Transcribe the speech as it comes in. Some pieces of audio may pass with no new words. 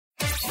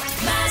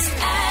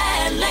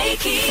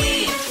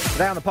Today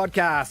on the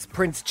podcast,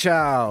 Prince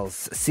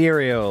Charles,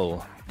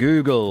 Serial,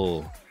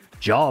 Google,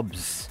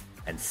 jobs,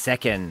 and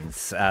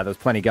seconds. There was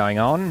plenty going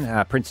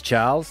on. Prince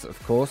Charles,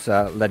 of course,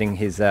 letting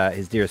his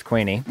dearest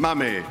Queenie,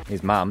 Mummy,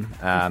 his mum,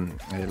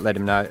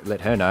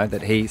 let her know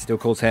that he still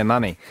calls her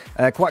mummy.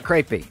 Quite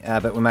creepy,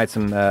 but we made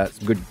some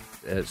good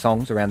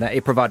songs around that.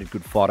 It provided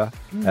good fodder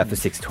for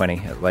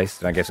 620 at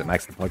least. And I guess it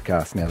makes the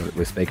podcast now that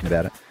we're speaking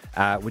about it.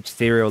 Which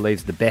cereal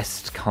leaves the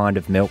best kind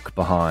of milk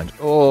behind?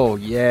 Oh,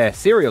 yeah.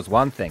 Cereal's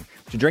one thing.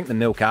 To drink the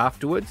milk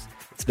afterwards,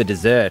 it's the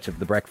dessert of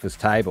the breakfast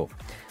table.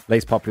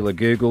 Least popular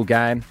Google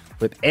game.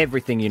 Flip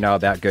everything you know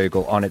about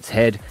Google on its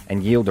head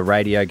and yield a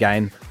radio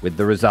game with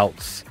the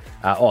results.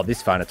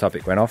 This phone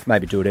topic went off.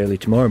 Maybe do it early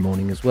tomorrow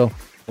morning as well.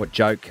 What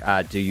joke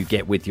do you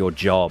get with your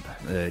job?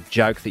 A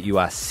joke that you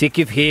are sick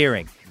of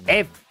hearing.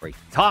 Every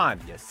time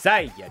you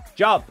say your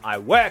job, I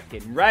work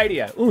in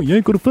radio. Oh, you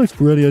ain't got a face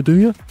for radio, do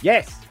you?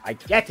 Yes, I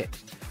get it.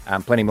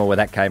 Plenty more where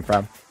that came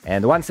from.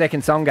 And the 1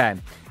 second song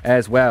game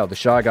as well. The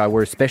Shy Guy wore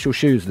his special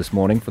shoes this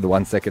morning for the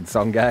 1 second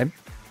song game.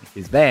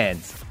 His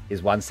Vans,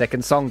 his 1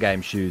 second song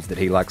game shoes that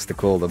he likes to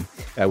call them,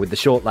 with the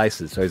short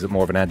laces, so he's at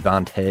more of an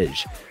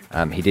advantage.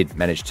 He did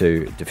manage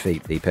to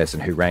defeat the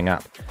person who rang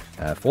up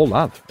for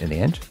love in the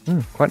end.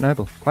 Quite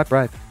noble, quite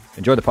brave.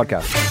 Enjoy the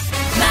podcast.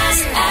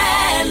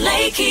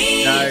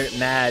 No,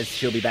 Maz,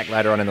 she'll be back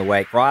later on in the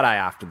week. Friday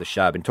after the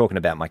show, I've been talking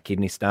about my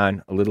kidney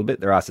stone a little bit.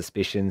 There are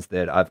suspicions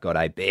that I've got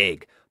a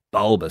big,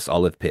 bulbous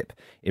olive pip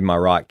in my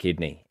right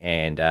kidney,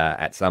 and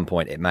at some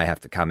point it may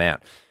have to come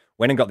out.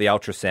 Went and got the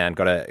ultrasound,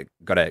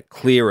 got a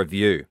clearer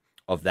view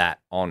of that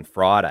on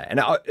Friday. And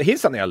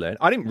here's something I learned.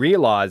 I didn't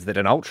realise that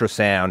an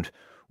ultrasound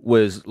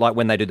was like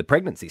when they do the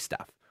pregnancy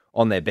stuff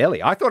on their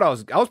belly. I thought I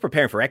was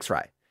preparing for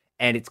X-ray.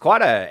 And it's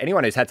quite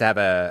anyone who's had to have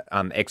a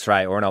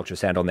X-ray or an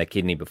ultrasound on their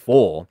kidney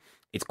before,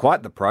 it's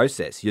quite the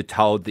process. You're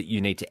told that you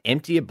need to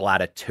empty your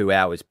bladder 2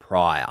 hours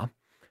prior.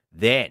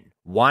 Then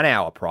 1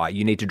 hour prior,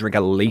 you need to drink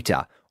a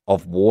litre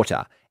of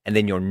water. And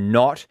then you're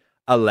not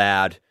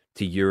allowed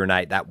to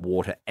urinate that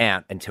water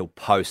out until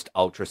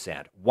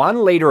post-ultrasound.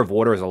 1 litre of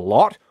water is a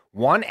lot.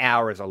 1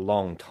 hour is a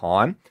long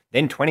time.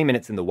 Then 20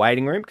 minutes in the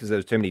waiting room because there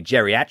was too many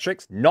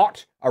geriatrics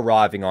not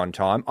arriving on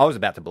time. I was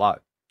about to blow.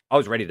 I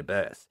was ready to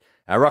burst.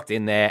 I rocked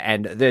in there,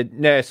 and the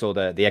nurse or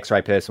the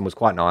X-ray person was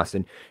quite nice,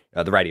 and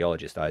the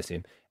radiologist, I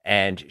assume.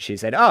 And she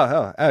said,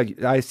 "Oh,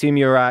 I assume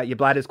your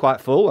bladder's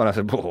quite full." And I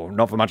said, "Oh,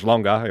 not for much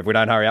longer if we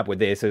don't hurry up with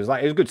this." It was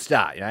a good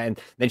start, you know.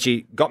 And then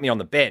she got me on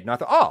the bed, and I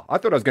thought I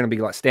thought I was going to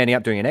be like standing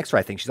up doing an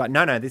X-ray thing. She's like,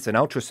 "No, this is an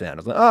ultrasound." I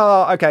was like,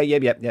 "Oh, okay,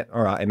 yeah,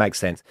 all right, it makes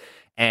sense."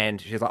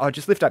 And she's like, "Oh,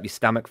 just lift up your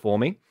stomach for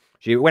me."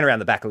 She went around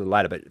the back a little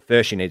later, but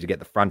first she needed to get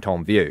the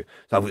front-on view.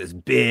 So I've got this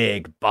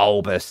big,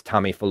 bulbous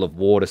tummy full of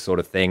water sort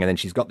of thing, and then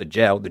she's got the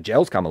gel. The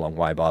gel's come a long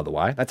way, by the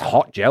way. That's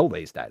hot gel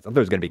these days. I thought it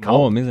was going to be cold.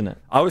 Warm, isn't it?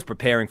 I was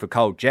preparing for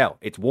cold gel.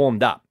 It's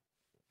warmed up.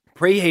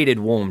 Preheated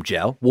warm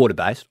gel,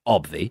 water-based,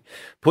 obvi,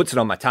 puts it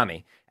on my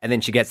tummy, and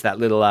then she gets that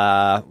little,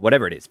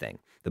 whatever it is thing,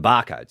 the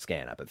barcode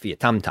scanner, but for your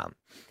tum-tum.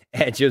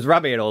 And she was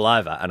rubbing it all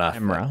over. And I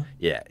Camera?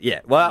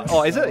 Yeah.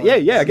 Well, is it?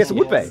 Yeah, I guess it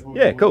would be.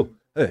 Yeah, cool.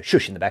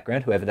 Shush in the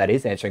background, whoever that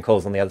is, answering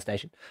calls on the other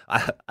station.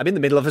 I'm in the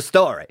middle of a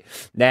story.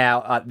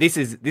 Now, this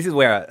is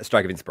where a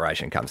stroke of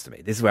inspiration comes to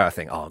me. This is where I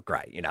think, oh,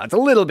 great. You know, it's a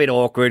little bit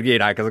awkward, you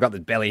know, because I've got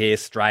this belly here,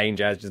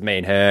 stranger. It's just me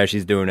and her.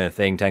 She's doing her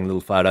thing, taking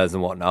little photos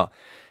and whatnot.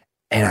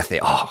 And I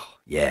think, oh,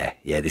 yeah,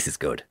 this is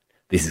good.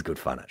 This is good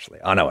fun, actually.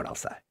 I know what I'll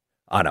say.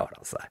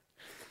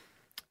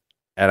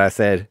 And I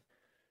said,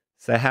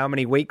 "So how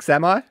many weeks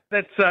am I?"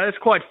 That's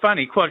quite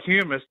funny, quite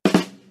humorous.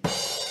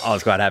 I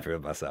was quite happy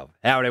with myself.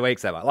 How many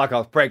weeks am I? Like I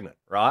was pregnant,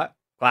 right?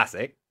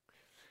 Classic.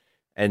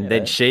 And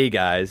then she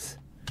goes,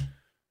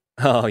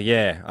 "Oh,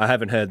 yeah, I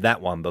haven't heard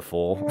that one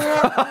before."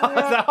 I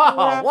was like,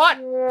 "Oh, what?"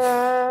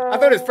 I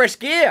thought it was fresh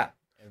gear.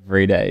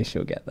 Every day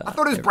she'll get that. I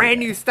thought it was brand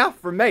new stuff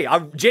from me. I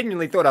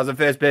genuinely thought I was the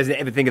first person to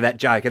ever think of that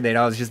joke. And then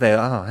I was just there,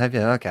 "Oh, have you?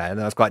 Okay." And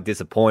then I was quite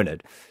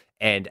disappointed.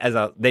 And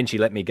then she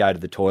let me go to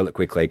the toilet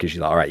quickly because she's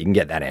like, "All right, you can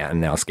get that out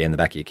and now I'll scan the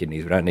back of your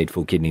kidneys. We don't need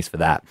full kidneys for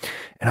that."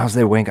 And I was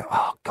there going,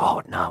 "Oh,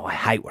 God, no, I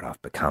hate what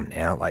I've become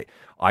now." Like,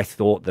 I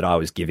thought that I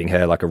was giving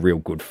her like a real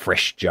good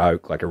fresh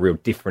joke, like a real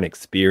different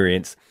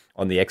experience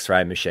on the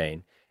X-ray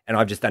machine. And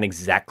I've just done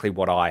exactly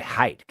what I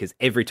hate because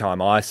every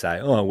time I say,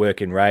 "Oh, I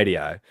work in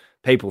radio,"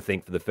 people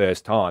think for the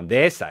first time,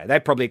 they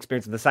probably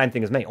experienced the same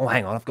thing as me. "Oh,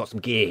 hang on, I've got some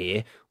gear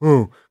here."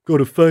 Oh,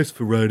 got a face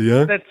for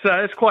radio.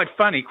 That's quite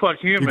funny, quite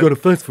humorous. You got a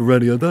face for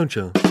radio, don't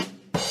you?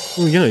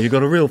 Oh, yeah, you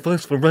got a real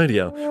face for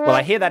radio. Well,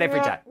 I hear that every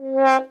day.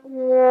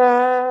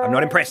 I'm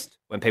not impressed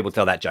when people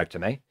tell that joke to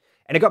me.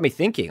 And it got me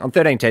thinking, on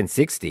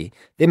 131060,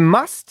 there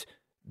must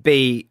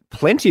be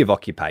plenty of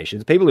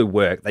occupations, people who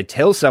work, they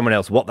tell someone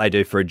else what they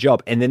do for a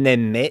job, and then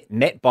they're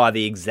met by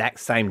the exact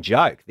same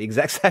joke, the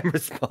exact same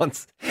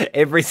response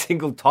every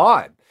single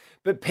time.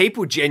 But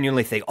people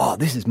genuinely think, "Oh,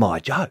 this is my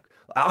joke.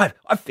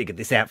 I've figured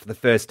this out for the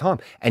first time."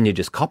 And you're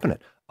just copping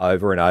it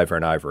over and over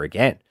and over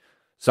again.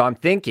 So I'm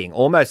thinking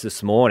almost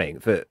this morning,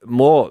 for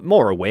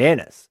more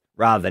awareness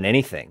rather than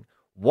anything,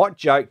 what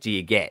joke do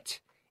you get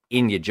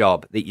in your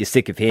job that you're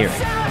sick of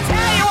hearing?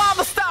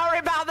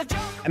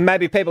 And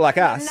maybe people like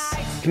us,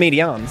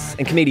 comedians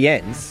and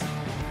comedians,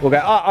 will go,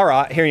 oh, all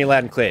right, hearing you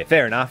loud and clear.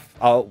 Fair enough.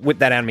 I'll whip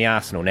that out of my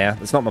arsenal now.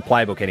 It's not my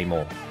playbook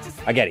anymore.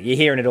 I get it. You're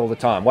hearing it all the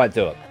time. Won't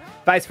do it.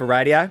 Face for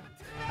radio.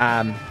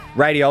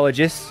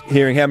 Radiologists,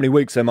 hearing how many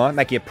weeks am I?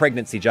 Make you a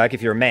pregnancy joke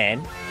if you're a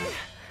man.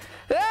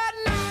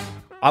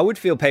 I would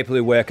feel people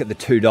who work at the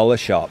 $2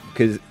 shop,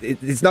 because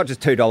it's not just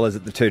 $2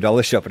 at the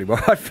 $2 shop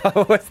anymore. I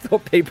always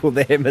thought people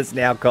there must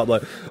now got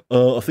like,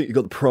 I think you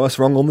got the price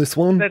wrong on this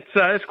one.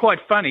 That's quite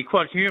funny,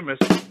 quite humorous.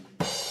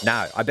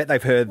 no, I bet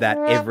they've heard that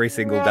every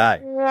single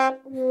day.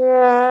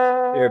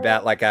 Hear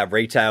about like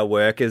retail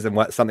workers and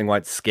what something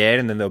won't scan,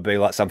 and then there'll be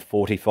like some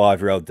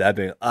 45-year-old dad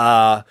being,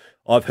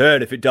 I've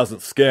heard if it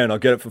doesn't scan, I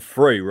get it for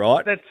free,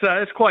 right?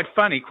 That's quite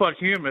funny, quite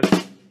humorous.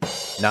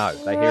 No,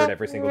 they hear it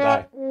every single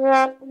day.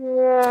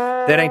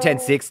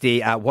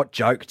 131060, what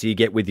joke do you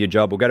get with your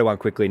job? We'll go to one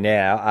quickly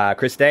now.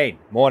 Christine,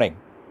 morning.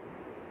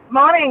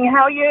 Morning,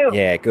 how are you?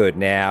 Yeah, good.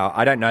 Now,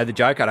 I don't know the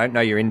joke. I don't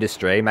know your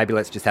industry. Maybe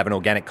let's just have an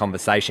organic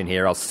conversation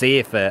here. I'll see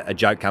if a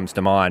joke comes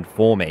to mind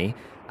for me.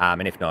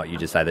 And if not, you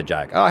just say the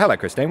joke. Oh, hello,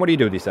 Christine. What do you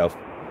do with yourself?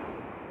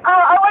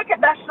 I work at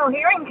National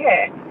Hearing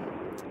Care.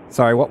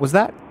 Sorry, what was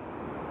that?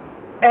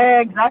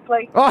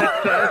 Exactly. Oh.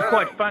 That's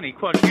quite funny,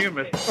 quite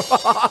humorous.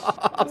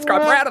 I was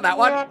quite proud of that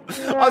one.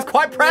 I was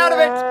quite proud of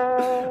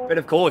it. But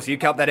of course, you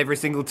cut that every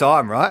single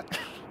time, right?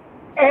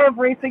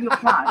 Every single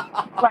time.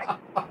 Like,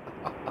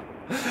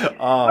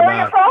 Oh, where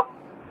are you from?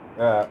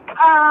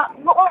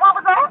 What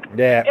was that?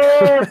 Yeah.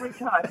 Every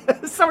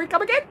time. Sorry,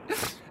 come again?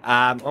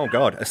 Oh,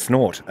 God, a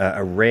snort.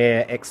 A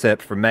rare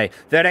excerpt from me.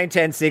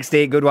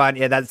 131060, good one.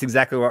 Yeah, that's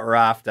exactly what we're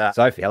after.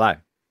 Sophie, hello.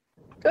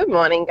 Good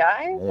morning,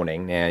 guys.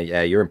 Morning. Now,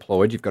 you're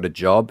employed, you've got a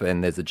job,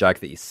 and there's a joke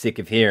that you're sick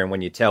of hearing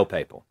when you tell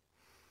people.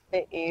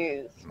 It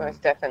is,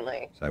 most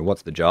definitely. So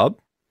what's the job?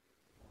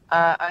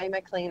 I'm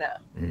a cleaner.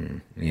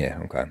 Yeah,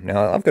 okay.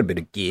 Now, I've got a bit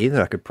of gear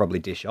that I could probably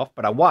dish off,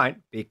 but I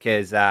won't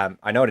because I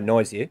know it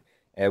annoys you.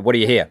 What do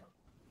you hear?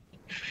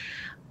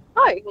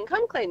 Oh, you can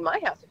come clean my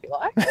house if you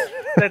like.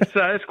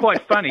 That's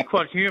quite funny,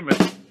 quite humorous.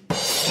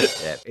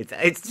 Yeah,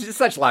 it's just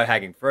such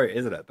low-hanging fruit,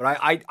 isn't it? But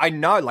I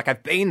know, like,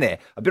 I've been there.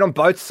 I've been on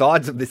both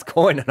sides of this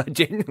coin, and I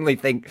genuinely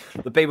think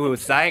the people who are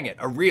saying it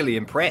are really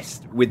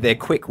impressed with their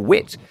quick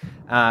wit.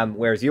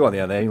 Whereas you, on the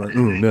other hand, you're like,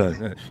 no.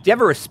 Do you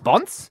have a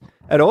response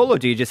at all, or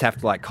do you just have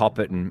to, like, cop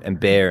it and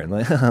bear it? And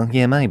like, oh,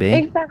 yeah, maybe.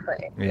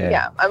 Exactly.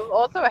 Yeah. I'm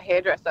also a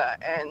hairdresser,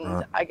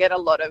 and I get a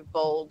lot of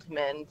bald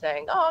men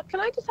saying, oh, can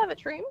I just have a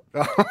trim?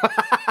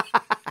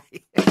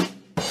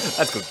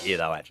 That's good gear,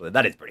 though. Actually,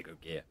 that is pretty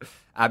good gear.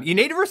 You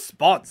need a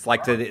response,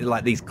 like to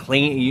like these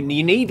clean.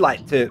 You need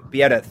like to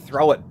be able to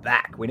throw it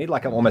back. We need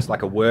like almost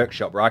like a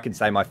workshop where I can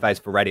say my face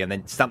for radio and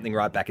then something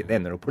right back at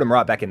them that'll put them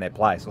right back in their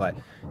place. Like,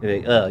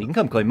 oh, you can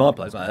come clean my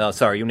place. Like, oh,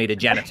 sorry, you'll need a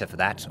janitor for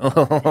that.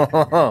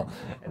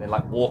 And then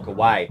like walk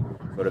away,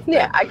 sort of.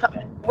 Yeah,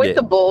 thing.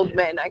 the bald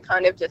men, I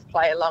kind of just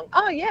play along.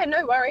 Oh yeah,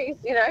 no worries.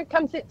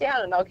 Come sit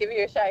down and I'll give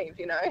you a shave.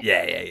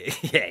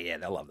 Yeah.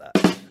 They'll love that.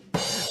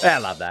 I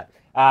love that.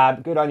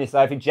 Good on you,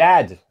 Sophie.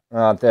 Jad,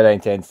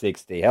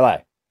 131060. Hello.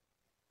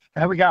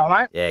 How we going,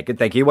 mate? Yeah, good.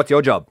 Thank you. What's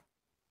your job?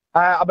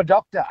 I'm a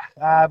doctor,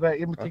 but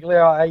in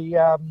particular, I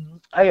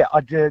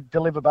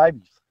deliver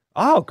babies.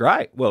 Oh,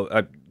 great. Well,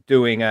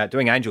 doing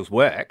angels'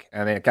 work.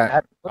 I mean,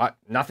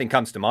 nothing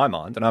comes to my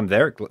mind, and I'm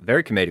very,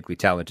 very comedically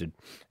talented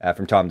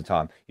from time to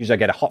time. Usually I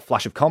get a hot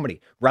flush of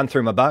comedy run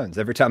through my bones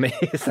every time I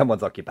hear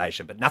someone's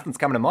occupation, but nothing's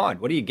coming to mind.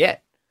 What do you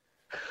get?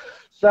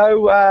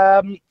 So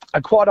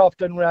quite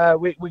often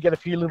we get a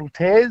few little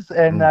tears,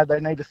 and they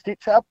need a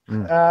stitch up.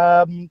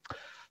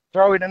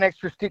 Throw in an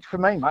extra stitch for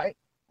me, mate.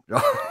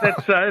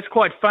 That's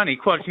quite funny,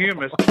 quite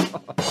humorous.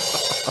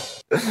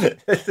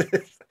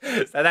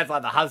 So that's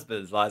like the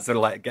husbands, like sort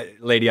of like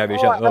leading over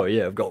your shoulder. Oh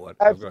yeah, I've got one.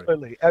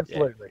 Absolutely.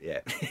 Yeah.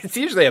 It's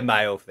usually a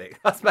male thing.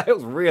 Us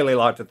males really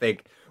like to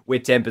think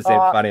we're 10%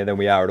 funnier than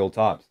we are at all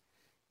times.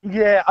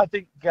 Yeah, I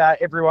think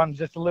everyone's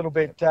just a little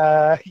bit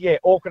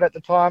awkward at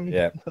the time.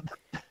 Yeah.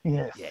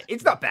 Yes. Yeah,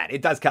 it's not bad.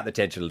 It does cut the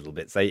tension a little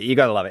bit, so you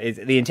got to love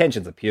it. The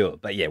intentions are pure,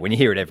 but yeah, when you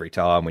hear it every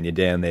time, when you're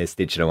down there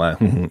stitching away,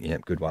 yeah,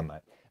 good one, mate.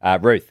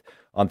 Ruth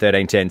on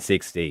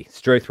 131060.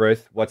 Struth,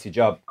 Ruth, what's your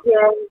job?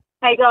 Yeah.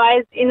 Hey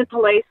guys, in the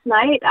police,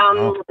 mate.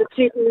 The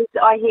two things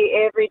I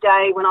hear every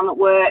day when I'm at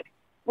work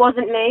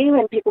wasn't me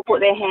when people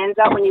put their hands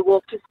up when you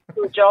walk to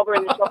a job or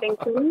in the shopping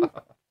centre.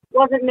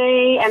 Wasn't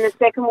me. And the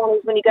second one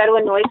is when you go to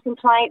a noise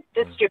complaint,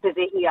 the strippers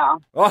are here.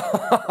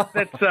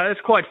 That's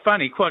quite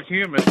funny, quite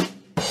humorous.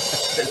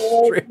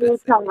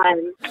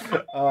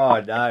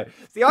 Oh no!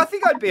 See, I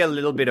think I'd be a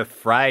little bit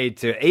afraid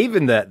to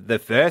even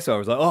the first one. I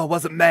was like, oh,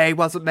 wasn't me.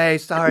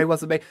 Sorry,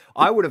 wasn't me.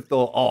 I would have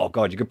thought, oh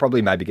god, you could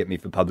probably maybe get me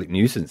for public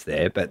nuisance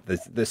there. But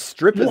the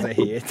strippers are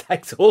here. It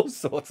takes all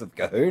sorts of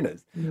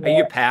kahunas. Are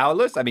you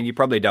powerless? I mean, you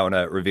probably don't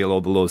want to reveal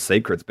all the law's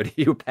secrets, but are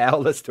you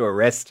powerless to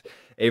arrest?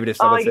 Even if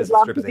someone says the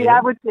strippers are here?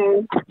 Would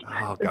be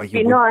Oh, God, you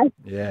would. Nice.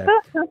 Yeah.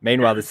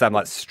 Meanwhile, there's some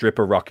like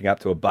stripper rocking up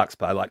to a Bucks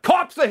bar, like,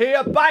 cops are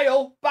here,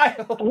 bail.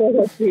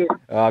 Oh,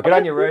 good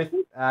on you, Ruth.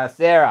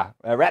 Sarah,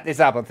 wrap this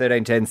up on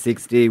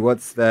 131060.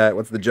 What's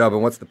the job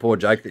and what's the poor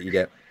joke that you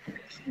get?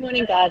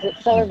 Morning, guys.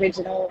 It's so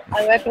original.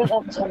 I work with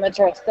an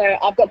optometrist, so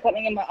I've got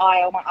something in my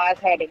eye or my eye's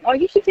hurting. Oh,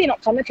 you should see an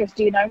optometrist.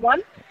 Do you know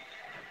one?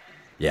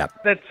 Yeah.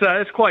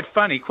 That's quite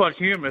funny, quite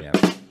humorous. Yeah.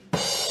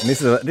 And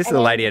this is a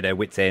lady at her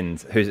wit's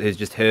end who's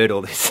just heard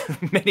all this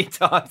many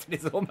times and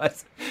is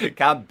almost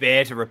can't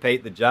bear to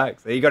repeat the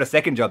jokes. You got a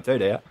second job too,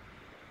 do you?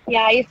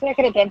 Yeah, I used to work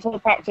at a dental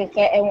practice,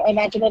 so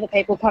imagine all the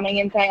people coming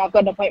in saying, I've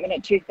got an appointment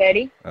at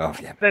 2:30. Oh,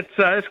 yeah.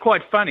 That's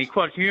quite funny,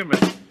 quite humorous.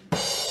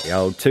 The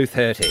old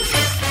 2:30.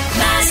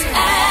 Mass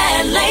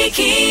and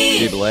Lakey.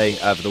 Jubilee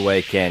over the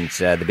weekend,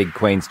 the big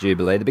Queen's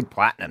Jubilee, the big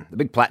Platinum, the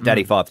big Plat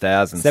Daddy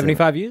 5000.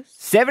 75 years?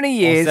 70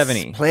 years.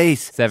 70.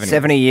 Please.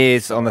 70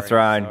 years on the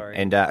throne. Sorry.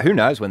 And who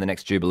knows when the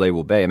next Jubilee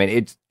will be. I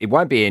mean, it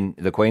won't be in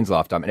the Queen's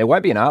lifetime, and it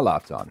won't be in our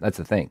lifetime. That's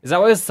the thing. Is that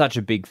why it's such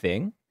a big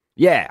thing?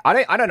 Yeah. I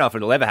don't know if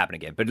it'll ever happen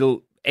again, but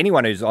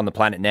anyone who's on the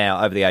planet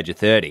now over the age of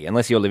 30,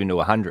 unless you're living to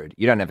 100,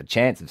 you don't have a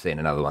chance of seeing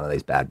another one of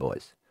these bad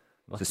boys.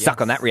 So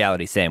suck on that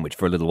reality sandwich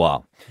for a little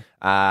while.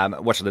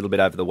 Watched a little bit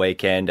over the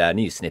weekend,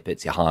 news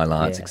snippets, your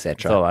highlights, etc.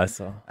 That's all I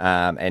saw.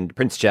 And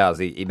Prince Charles,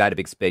 he made a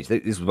big speech.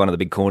 This was one of the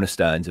big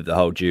cornerstones of the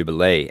whole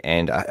Jubilee,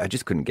 and I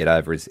just couldn't get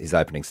over his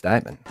opening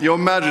statement. Your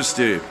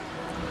Majesty,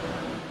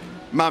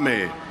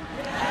 Mummy.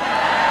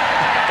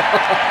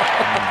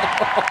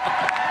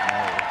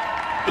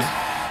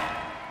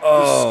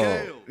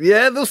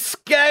 The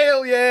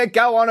scale, yeah.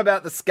 Go on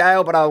about the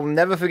scale, but I'll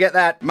never forget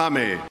that.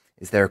 Mummy.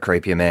 Is there a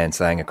creepier man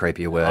saying a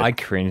creepier word? I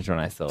cringed when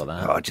I saw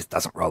that. Oh, it just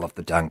doesn't roll off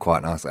the tongue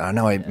quite nicely. I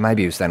know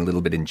maybe he was saying a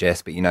little bit in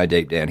jest, but you know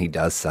deep down he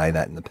does say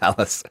that in the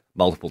palace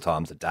multiple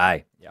times a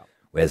day. Yeah.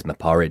 Where's my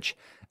porridge?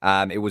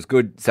 It was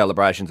good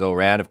celebrations all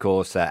around, of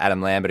course.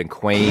 Adam Lambert and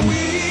Queen.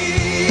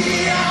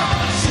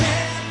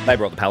 They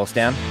brought the palace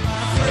down.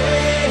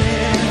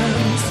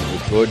 It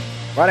was good.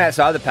 Right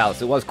outside the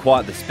palace, it was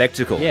quite the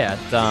spectacle. Yeah,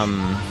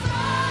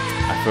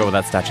 I forgot what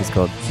that statue's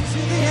called.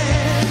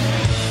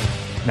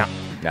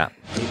 No.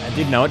 I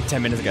did know it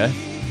 10 minutes ago.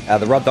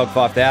 The Rod Dog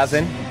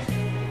 5000.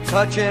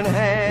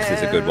 This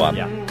is a good one.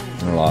 Yeah.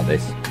 I like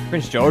this.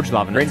 Prince George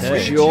loving it too.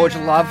 Prince George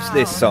loves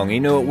this song. He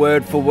knew it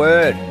word for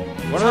word.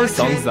 One of those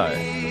songs, though.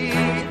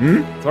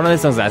 It's one of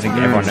those songs that I think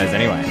everyone knows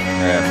anyway.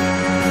 Yeah.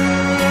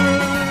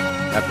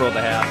 That brought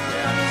the house.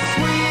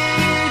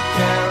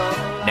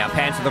 Yeah. Now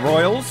pan to the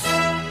Royals.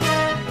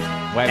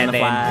 Waving the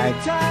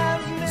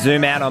flag.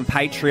 Zoom out on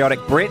patriotic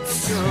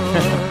Brits.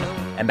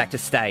 And back to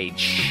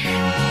stage.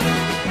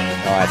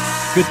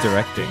 Nice. Good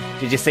directing.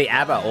 Did you see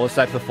ABBA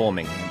also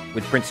performing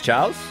with Prince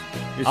Charles?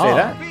 Did you see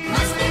that?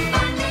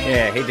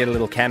 Yeah, he did a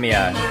little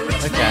cameo.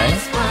 Okay.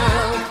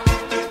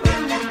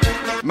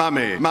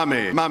 Mummy.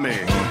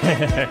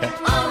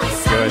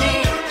 Good.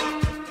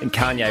 And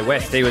Kanye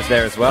West, he was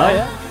there as well. Oh,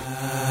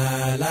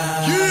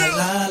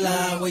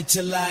 yeah. Wait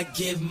till I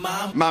give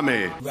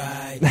Mummy.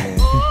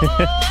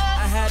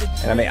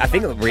 And I mean, I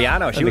think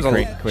Rihanna, she was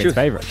Queen's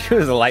favourite. She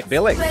was a late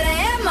billing.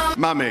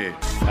 Mummy.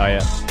 Oh,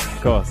 yeah.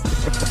 Of course.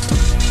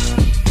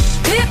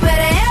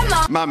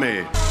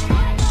 Mummy.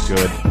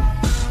 Good.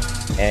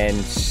 And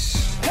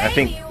I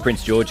think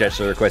Prince George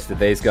actually requested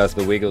these guys,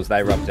 the Wiggles.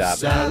 They rocked up.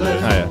 Oh,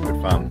 yeah.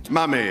 Good fun.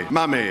 Mummy.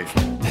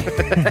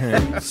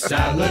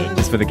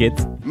 Just for the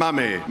kids.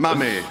 Mummy.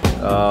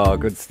 Oh,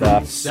 good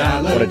stuff.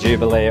 What a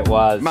jubilee it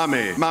was.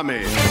 Mummy.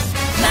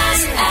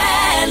 Mass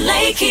and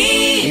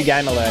Lakey.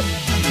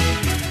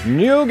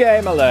 New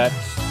game alert.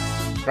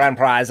 Grand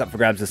prize up for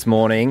grabs this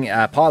morning.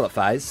 Pilot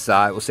phase,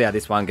 so we'll see how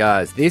this one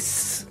goes.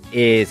 This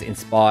is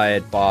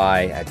inspired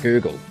by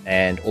Google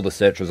and all the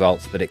search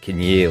results that it can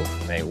yield.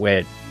 I mean,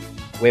 where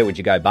would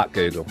you go but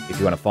Google if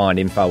you want to find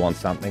info on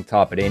something?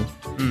 Type it in.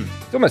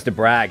 It's almost a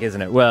brag,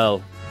 isn't it?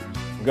 Well,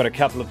 we've got a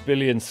couple of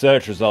billion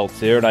search results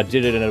here, and I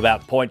did it in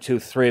about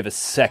 0.23 of a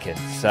second.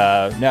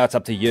 So now it's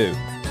up to you.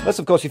 Unless,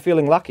 of course, you're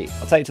feeling lucky.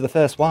 I'll take you to the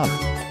first one.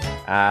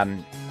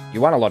 You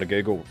want a lot of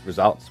Google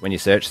results when you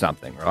search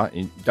something, right?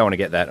 You don't want to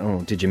get that,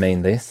 oh, did you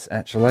mean this,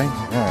 actually?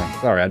 Oh,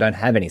 sorry, I don't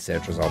have any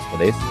search results for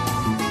this.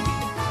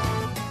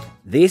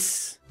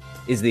 This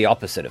is the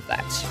opposite of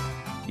that.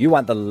 You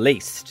want the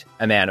least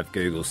amount of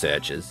Google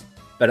searches,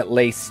 but at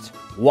least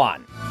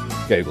one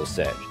Google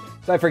search.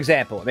 So, for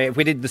example, I mean, if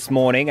we did this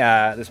morning's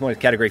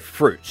category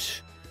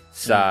fruit.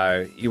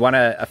 So you want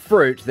a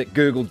fruit that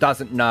Google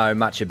doesn't know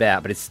much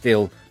about, but it's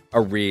still a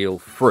real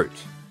fruit.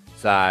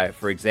 So,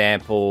 for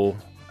example...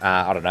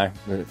 I don't know.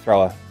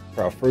 Throw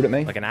a fruit at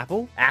me. Like an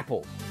apple?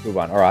 Apple. Good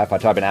one. All right, if I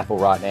type in apple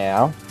right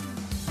now,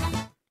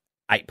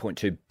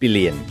 8.2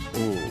 billion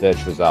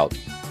search results.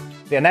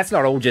 See, and that's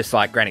not all just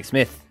like Granny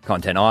Smith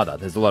content either.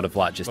 There's a lot of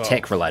like just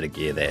tech-related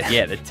gear there.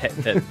 Yeah,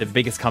 the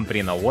biggest company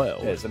in the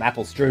world. There's some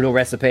apple strudel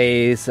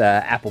recipes,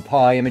 apple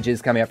pie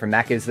images coming up from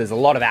Macca's. There's a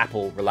lot of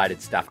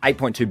Apple-related stuff.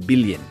 8.2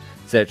 billion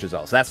search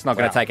results. That's not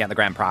going to take out the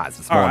grand prize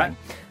this morning.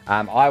 Right.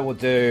 I will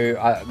do,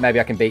 maybe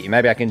I can beat you.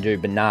 Maybe I can do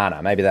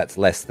banana. Maybe that's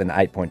less than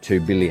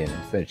 8.2 billion.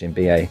 Search in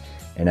B-A-N-A-N-A.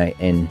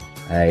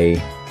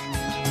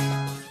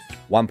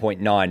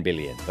 1.9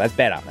 billion. So that's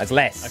better. That's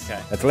less.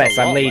 Okay. That's less.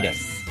 I'm leading.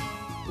 Less.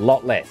 A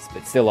lot less,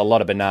 but still a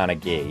lot of banana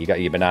gear. You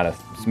got your banana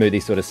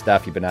smoothie sort of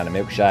stuff, your banana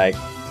milkshake.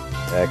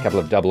 a couple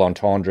of double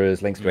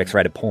entendres, links to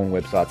X-rated porn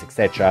websites,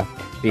 etc.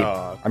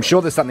 I'm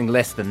sure there's something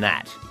less than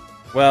that.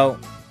 Well,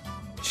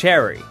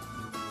 cherry.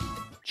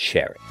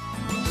 Cherry.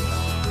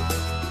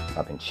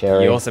 Up in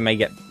cherry. You also may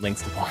get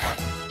links to porn.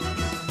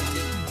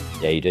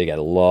 Yeah, you do get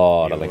a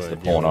lot of links to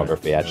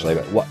pornography, actually.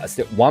 But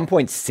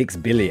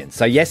 1.6 billion.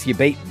 So, yes, you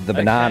beat the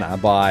banana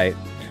by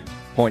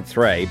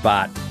 0.3,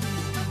 but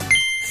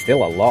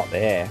still a lot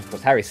there.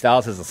 Because Harry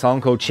Styles has a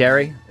song called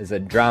Cherry. There's a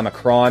drama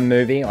crime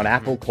movie on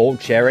Apple called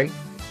Cherry.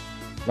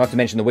 Not to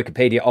mention the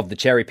Wikipedia of the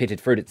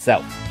cherry-pitted fruit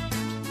itself.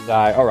 So,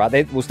 all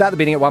right, we'll start the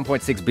bidding at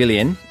 1.6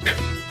 billion.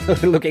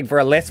 Looking for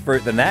a less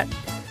fruit than that.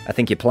 I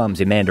think your plums,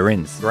 your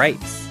mandarins.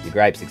 Grapes. Your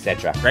grapes,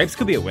 etc. Grapes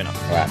could be a winner.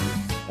 All right.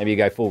 Maybe you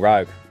go full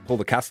rogue. Pull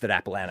the custard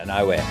apple out of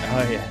nowhere.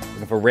 Oh, yeah.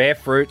 Looking for rare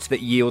fruits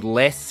that yield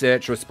less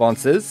search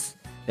responses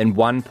than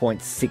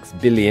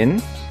 1.6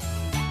 billion.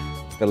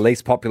 It's the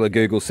least popular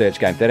Google search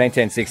game.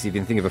 131060, if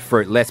you can think of a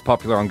fruit less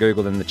popular on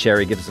Google than the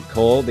cherry, give us a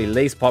call. The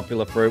least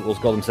popular fruit will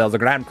score themselves a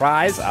grand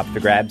prize up for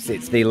grabs.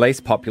 It's the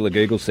least popular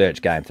Google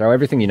search game. Throw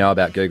everything you know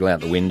about Google out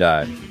the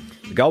window.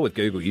 The goal with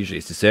Google usually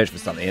is to search for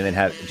something and then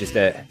have just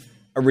a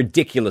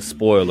ridiculous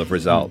spoil of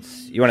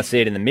results. You want to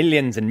see it in the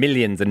millions and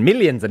millions and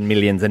millions and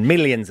millions and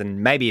millions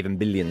and maybe even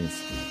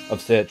billions of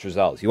search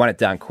results. You want it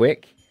done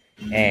quick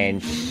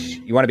and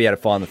you want to be able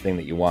to find the thing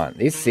that you want.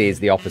 This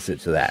is the opposite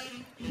to that.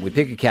 We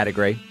pick a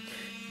category.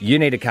 You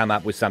need to come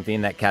up with something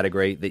in that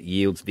category that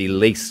yields the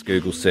least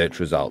Google search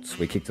results.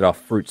 We kicked it off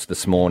fruits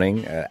this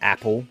morning.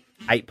 Apple,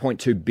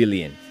 8.2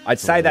 billion. I'd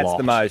say that's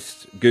the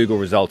most Google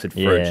resulted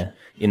fruit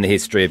in the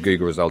history of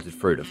Google resulted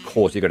fruit. Of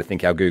course, you've got to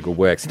think how Google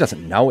works. It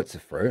doesn't know it's a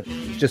fruit.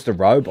 It's just a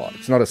robot.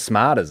 It's not as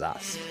smart as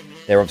us.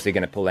 They're obviously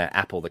going to pull out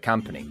Apple, the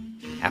company,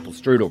 apple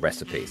strudel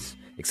recipes,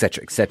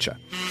 etc., etc.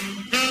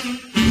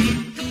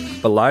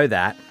 Below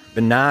that,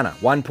 banana,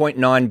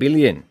 1.9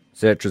 billion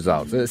search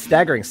results. A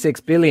staggering 6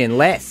 billion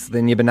less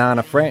than your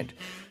banana friend.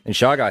 And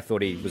Shy Guy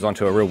thought he was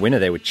onto a real winner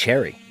there with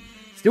cherry.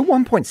 Still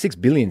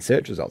 1.6 billion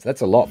search results.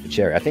 That's a lot for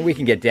cherry. I think we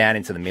can get down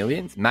into the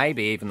millions,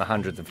 maybe even the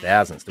hundreds of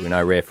thousands. Do we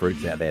know rare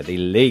fruits out there? The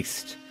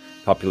least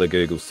popular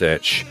Google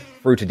search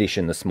fruit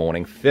edition this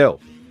morning.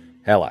 Phil,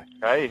 hello.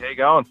 Hey, how you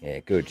going? Yeah,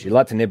 good. Do you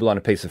like to nibble on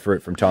a piece of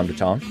fruit from time to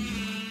time?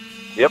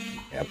 Yep.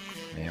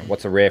 Yeah.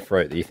 What's a rare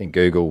fruit that you think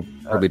Google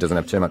probably doesn't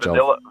have too much of?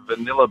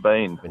 Vanilla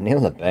bean.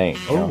 Vanilla bean.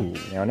 Oh.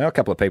 Now, I know a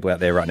couple of people out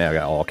there right now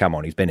go, oh, come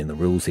on, he's been in the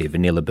rules here.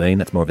 Vanilla bean,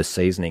 that's more of a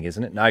seasoning,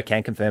 isn't it? No,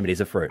 can confirm it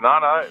is a fruit.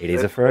 No. It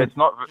is a fruit. It's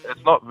not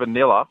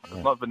vanilla.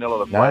 It's not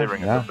vanilla, the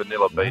flavouring. It's a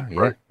vanilla bean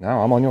fruit. Yeah.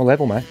 No, I'm on your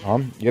level, mate.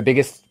 I'm your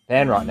biggest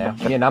fan right now.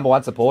 I'm your number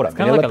one supporter. It's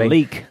kind of like a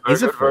leek.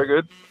 Very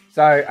good.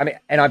 So, I mean,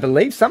 and I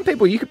believe some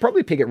people, you could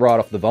probably pick it right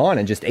off the vine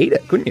and just eat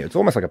it, couldn't you? It's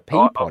almost like a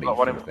pea potty. I've got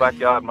one in the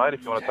backyard, mate,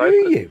 if you want to taste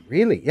it. Do you?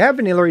 Really? How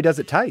vanilla-y does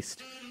it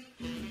taste?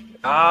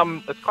 It's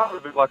kind of a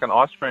bit like an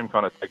ice cream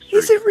kind of texture.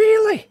 Is it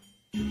really?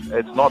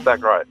 It's not that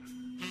great.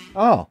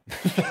 Oh.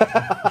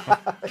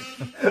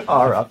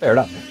 All right, fair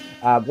enough.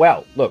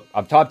 Well, look,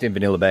 I've typed in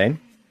vanilla bean.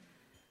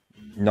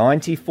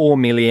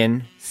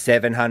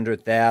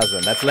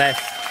 94,700,000. That's less.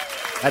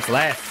 That's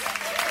less.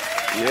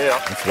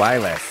 Yeah. It's way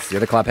less.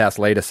 You're the clubhouse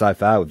leader so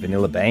far with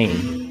vanilla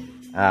bean.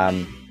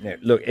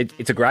 Look,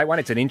 it's a great one.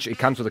 It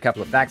comes with a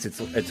couple of facts.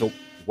 It's a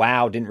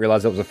wow, didn't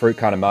realise it was a fruit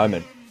kind of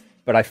moment.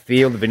 But I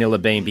feel the vanilla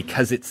bean,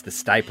 because it's the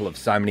staple of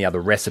so many other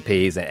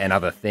recipes and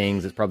other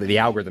things, it's probably the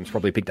algorithm's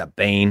probably picked up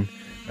bean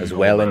as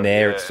well in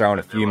there. It's thrown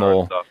a few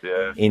more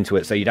into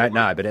it, so you don't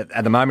know. But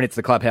at the moment, it's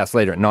the clubhouse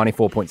leader at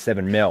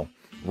 94.7 mil.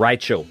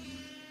 Rachel,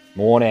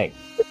 morning.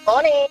 Good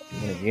morning.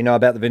 You know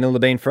about the vanilla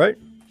bean fruit?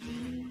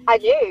 I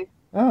do.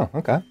 Oh,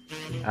 okay.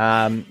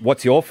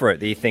 What's your fruit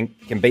that you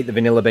think can beat the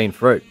vanilla bean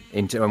fruit?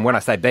 And when I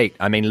say beat,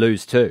 I mean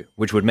lose too,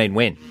 which would mean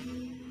win.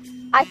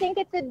 I think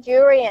it's a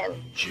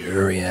durian.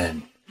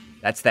 Durian.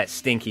 That's that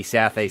stinky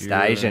Southeast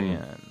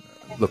Asian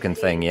looking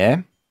thing,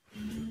 yeah?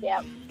 Yeah.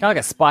 Kind of like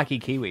a spiky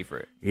kiwi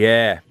fruit.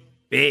 Yeah.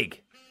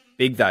 Big.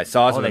 Big though,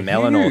 size of a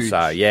melon huge. or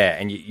so, yeah.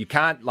 And you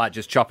can't like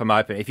just chop them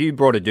open. If you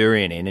brought a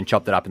durian in and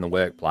chopped it up in the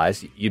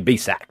workplace, you'd be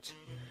sacked.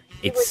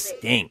 It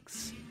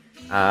stinks.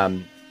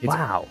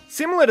 Wow.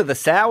 Similar to the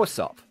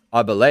soursop,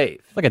 I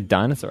believe. It's like a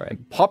dinosaur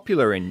egg.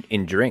 Popular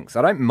in drinks.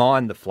 I don't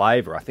mind the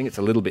flavour. I think it's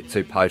a little bit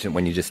too potent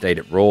when you just eat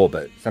it raw,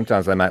 but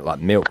sometimes they make like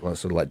milk,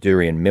 sort of like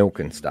durian milk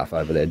and stuff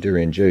over there,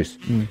 durian juice.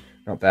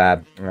 Not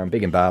bad.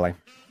 Big and barley.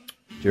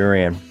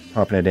 Durian.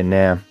 Popping it in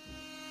now.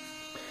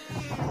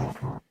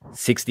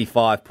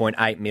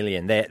 65.8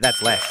 million. There,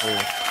 that's less.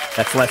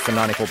 That's less than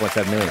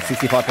 94.7 million.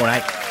 65.8.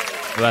 Well,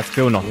 that's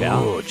Phil knocked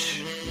out.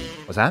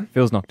 What's that?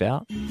 Phil's knocked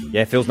out.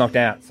 Yeah, Phil's knocked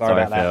out. Sorry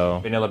about Phil.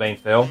 that. Vanilla bean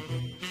Phil.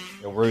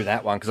 You'll rue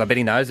that one, because I bet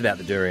he knows about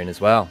the durian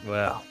as well.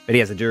 Wow. Bet he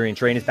has a durian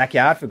tree in his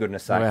backyard, for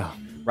goodness sake. Wow.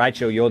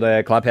 Rachel, you're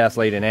the clubhouse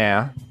leader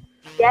now.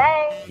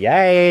 Yay.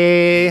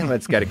 Yay!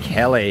 Let's go to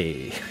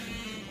Kelly.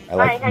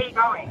 Hi, how you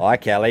going? Hi,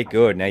 Kelly.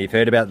 Good. Now, you've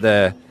heard about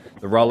the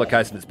roller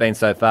coaster that's been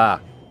so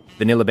far.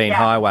 Vanilla Bean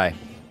Highway.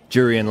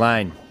 Durian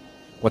Lane.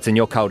 What's in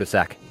your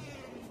cul-de-sac?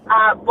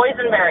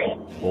 Boysenberry.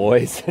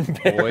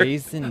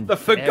 Boysenberry. The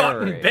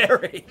forgotten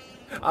berry.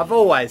 I've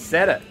always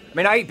said it. I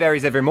mean, I eat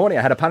berries every morning.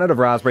 I had a punnet of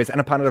raspberries and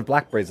a punnet of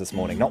blackberries this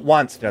morning. Not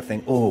once did I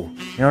think, oh,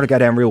 you know what to go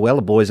down real well?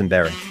 A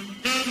boysenberry.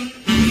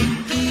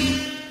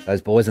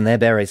 Those boys and their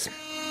berries.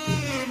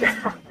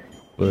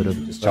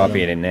 Just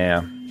typing it in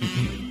now.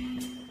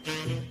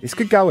 This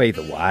could go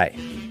either way.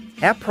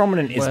 How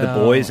prominent is the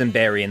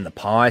boysenberry in the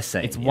pie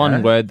scene? It's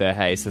one word there,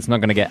 hey, so it's not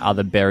going to get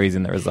other berries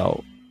in the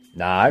result.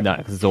 No,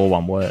 because it's all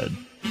one word.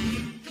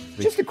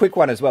 Just a quick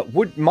one as well.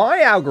 Would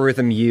my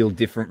algorithm yield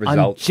different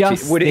results? I'm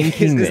just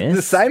thinking is this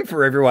the same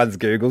for everyone's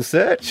Google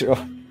search? Or?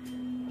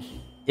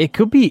 It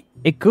could be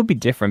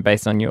different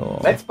based on your...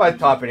 Let's both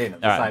type it in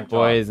at the same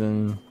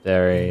time.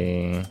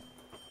 Boysenberry,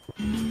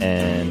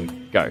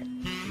 and go.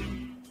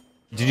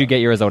 Did you get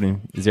your result in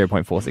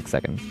 0.46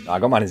 seconds? I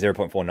got mine in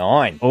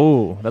 0.49.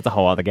 Oh, that's a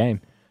whole other game.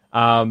 Do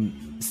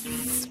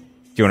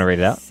you want to read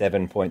it out?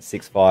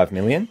 7.65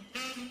 million.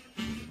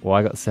 Well,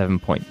 I got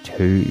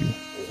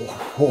 7.2.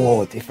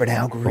 Oh, different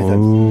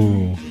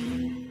algorithms. Ooh.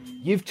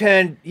 You've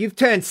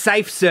turned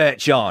safe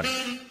search on,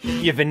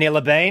 you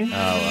vanilla bean.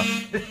 Oh,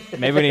 well.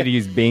 Maybe we need to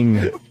use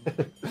Bing.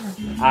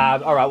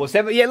 All right, well,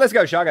 let's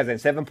go Shy Guys then,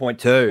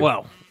 7.2.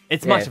 Well,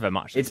 it's much of a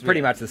much. It's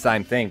pretty much the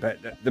same thing, but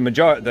the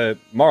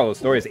moral of the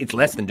story is it's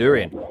less than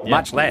durian. Yeah.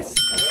 Much less.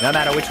 No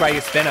matter which way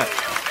you spin it.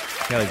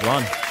 Kelly's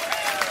won.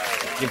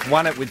 You've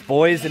won it with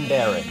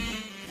boysenberry.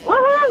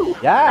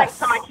 Woohoo! Yes. Thanks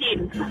to my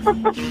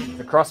kids.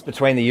 The cross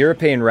between the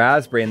European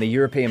raspberry and the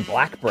European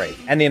blackberry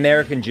and the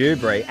American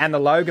dewberry and the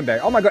Loganberry.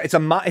 Oh my God, it's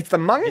the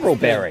mongrel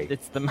berry.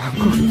 It's the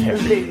mongrel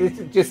berry.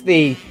 It's just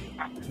the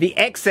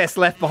excess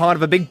left behind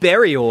of a big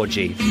berry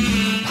orgy.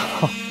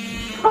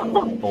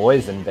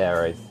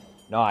 Boysenberries.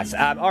 Nice.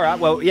 All right,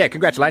 well, yeah,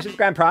 congratulations.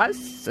 Grand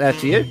prize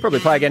to you. Probably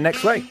play again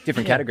next week.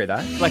 Different category, though.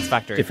 Flex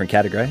Factory. Different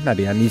category.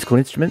 Maybe musical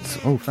instruments.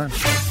 Oh, fun.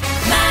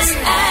 Mass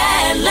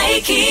and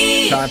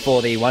Lakey. Time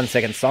for the 1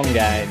 second song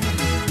game.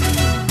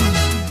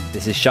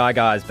 This is Shy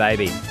Guy's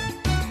baby.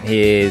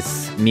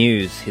 His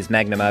muse, his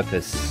magnum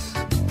opus.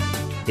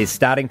 His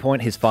starting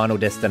point, his final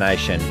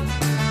destination.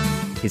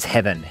 His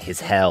heaven, his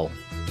hell.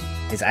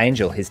 His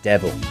angel, his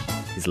devil.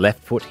 His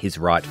left foot, his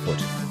right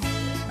foot.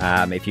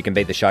 If you can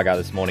beat the Shy Guy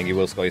this morning, you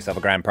will score yourself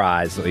a grand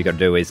prize. All you got to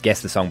do is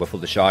guess the song before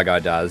the Shy Guy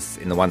does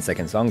in the 1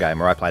 second song game,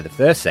 where I play the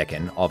first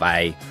second of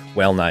a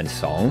well-known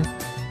song.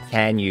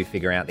 Can you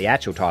figure out the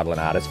actual title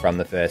and artist from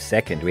the first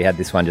second? We had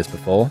this one just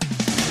before.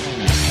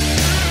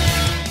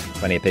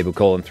 Plenty of people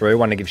calling through,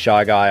 wanting to give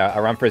Shy Guy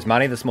a run for his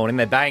money this morning.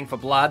 They're baying for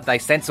blood. They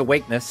sense a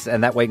weakness,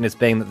 and that weakness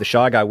being that the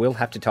Shy Guy will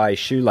have to tie his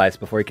shoelace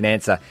before he can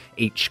answer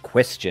each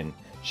question.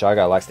 Shy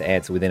Guy likes to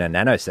answer within a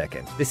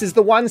nanosecond. This is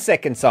the 1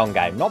 second song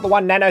game, not the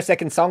 1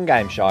 nanosecond song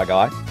game, Shy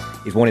Guy.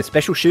 He's worn his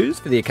special shoes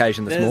for the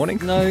occasion this morning.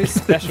 No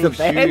special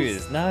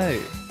shoes, no.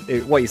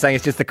 What you're saying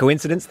is just a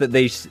coincidence that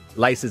these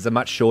laces are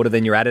much shorter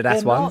than your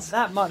Adidas ones?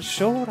 Not that much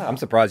shorter. I'm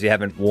surprised you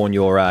haven't worn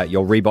your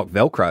Reebok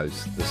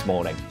Velcros this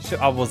morning.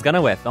 I was going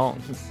to wear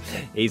thongs.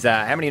 He's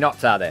how many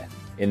knots are there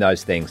in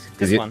those things?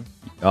 Just one.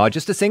 Oh,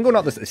 just a single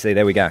knot. See,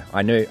 there we go.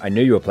 I knew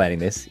you were planning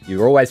this. You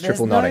were always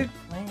triple knotting.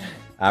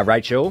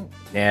 Rachel,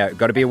 now,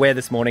 got to be aware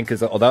this morning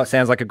because although it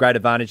sounds like a great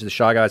advantage, the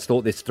Shy Guy's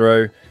thought this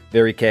through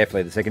very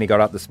carefully. The second he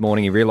got up this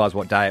morning, he realised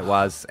what day it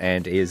was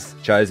and is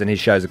chosen his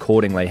shows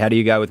accordingly. How do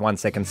you go with 1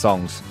 second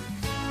songs?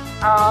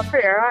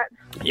 Pretty all right.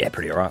 Yeah,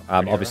 pretty all right.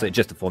 Obviously,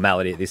 just a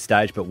formality at this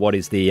stage, but what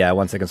is the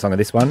 1 second song of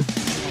this one?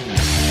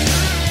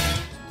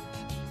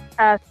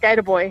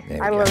 Skater Boy.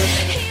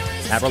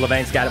 Avril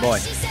Lavigne, Skater Boy.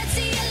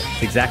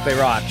 That's exactly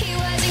right.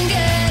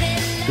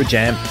 Good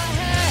jam.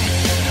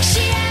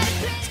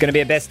 It's going to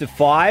be a best of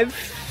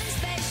 5.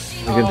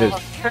 We're going to do...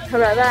 How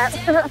about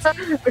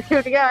that? We're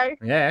here to go.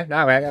 Yeah,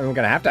 no, we're going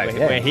to have to.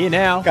 We're here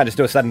now. Can't just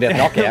do a sudden death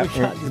knockout.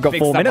 We've got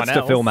 4 minutes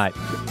to fill, mate.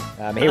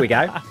 Here we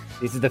go.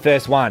 This is the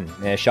first one.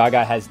 Now, Shy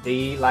Guy has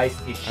delaced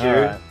his shoe,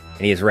 and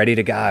he is ready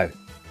to go.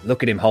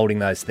 Look at him holding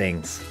those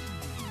things.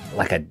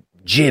 Like a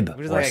jib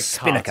or like a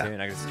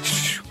spinnaker.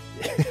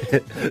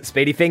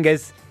 Speedy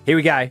fingers. Here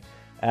we go.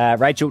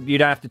 Rachel, you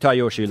don't have to tie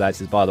your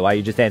shoelaces, by the way.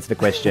 You just answer the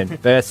question.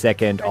 First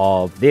second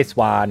of this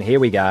one. Here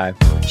we go.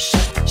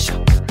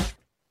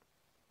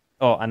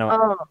 Oh, I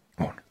know.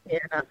 Oh, yeah,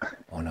 no.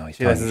 Oh, no. He's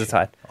shoelaces are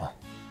tied. Oh.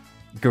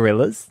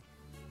 Gorillas.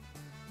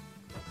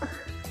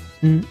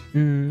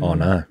 Oh,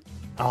 no.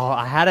 Oh,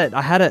 I had it.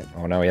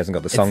 Oh, no, he hasn't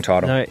got the song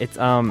title. No, it's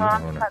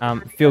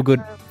Feel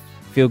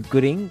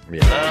Gooding.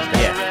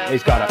 Yeah,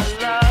 he's got it.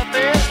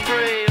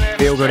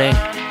 Feel Gooding.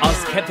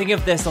 I kept thinking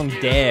of their song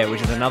Dare,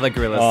 which is another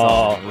Gorillaz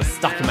song. It was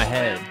stuck in my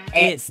head.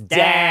 It's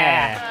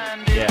Dare.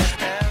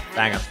 Yeah,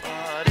 banger.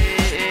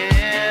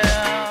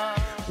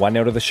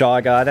 1-0 to the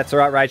Shy Guy. That's all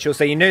right, Rachel.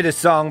 So you knew the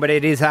song, but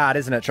it is hard,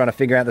 isn't it? Trying to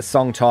figure out the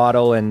song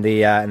title and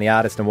the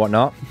artist and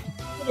whatnot.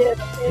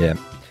 Yeah.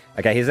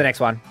 Okay, here's the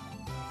next one.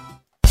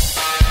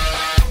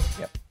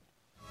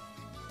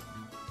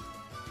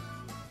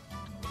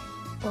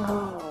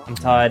 Oh. I'm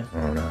tired.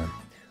 Oh, no.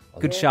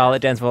 Good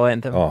Charlotte Danceful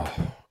Anthem. Oh,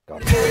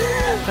 God.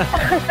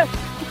 The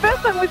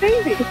first one was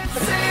easy.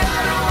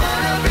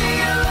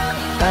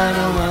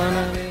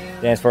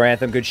 Dance for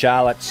anthem, Good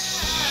Charlotte.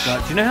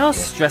 God, do you know how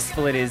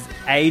stressful it is,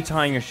 A,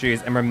 tying your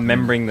shoes and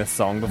remembering the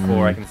song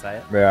before I can say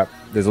it? Yeah,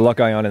 there's a lot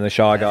going on in the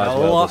Shy Guy as a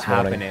well lot this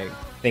morning. happening.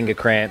 Finger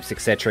cramps,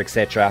 etc.,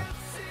 etc.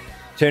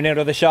 2-0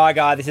 to the Shy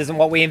Guy. This isn't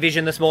what we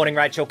envisioned this morning,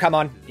 Rachel. Come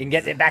on, you can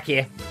get it back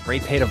here.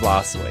 Repeat of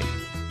last week.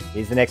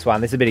 Here's the next one.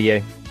 This is a bit of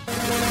you.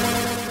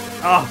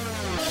 Oh.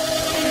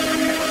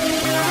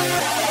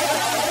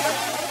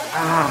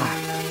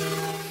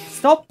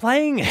 Stop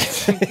playing it.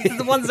 This is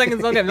the 1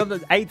 second song game, not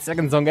the 8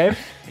 second song game.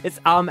 It's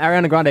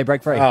Ariana Grande,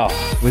 Break Free. Oh.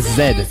 With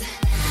Zed.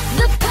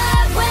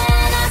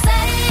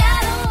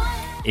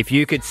 If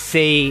you could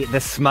see the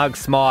smug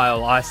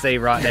smile I see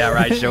right now,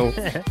 Rachel.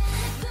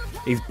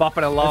 He's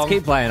bopping along. Let's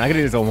keep playing. I could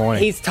do this all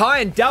morning. He's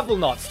tying double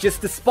knots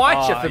just to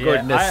spite you, for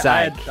goodness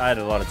sake. I had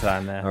a lot of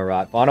time there. All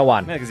right, final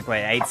one. Because you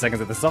play 8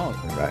 seconds of the song.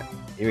 All right,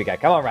 here we go.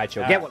 Come on,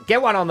 Rachel. All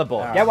Get one on the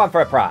board. All Get right. one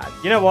for a prize.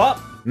 You know what?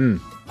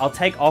 Mm. I'll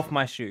take off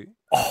my shoe.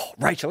 Oh,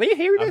 Rachel, are you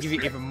hearing I'll this? give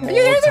you even more Are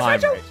you hearing this, time,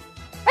 Rachel? Rich.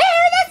 Are you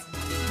hearing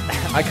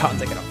this? I can't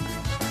take it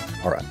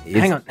off. All right.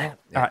 Hang on.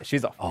 All right,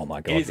 shoes off. Oh, my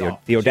It God. is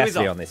off. The Shoe audacity is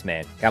off. on this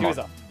man. Come Shoe on. is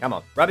off. Come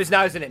on. Rub his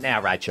nose in it now,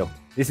 Rachel.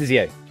 This is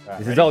you. All right,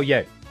 This ready? is all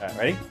you. All right,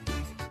 ready?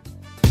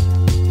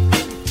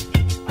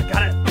 I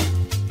got it.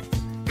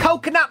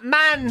 Coconut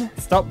Man.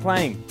 Stop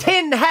playing.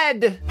 Tin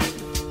Head.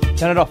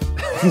 Turn it off.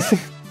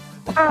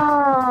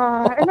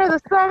 I know the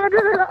song.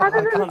 I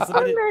don't know the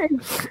song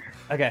name.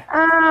 Okay.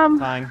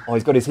 Tying. Oh,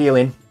 he's got his heel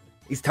in.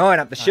 He's tying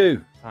up the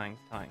shoe. Tying.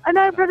 I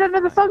know, but I don't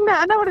know the song now.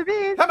 I know what it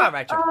is. Come on,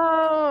 Rachel.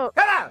 Oh.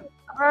 Come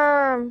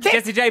on.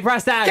 Jesse J.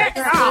 Preston. I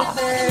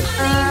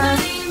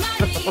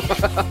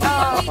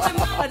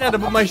had to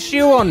put my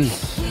shoe on.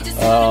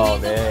 Oh,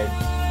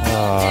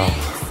 man.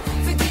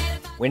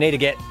 We need to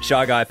get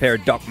Shy Guy a pair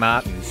of Doc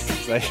Martens.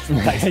 So it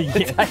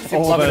takes a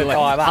little bit of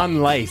time up.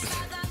 Unlaced.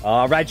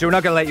 Oh, Rachel, we're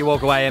not going to let you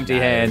walk away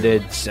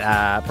empty-handed.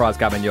 Prize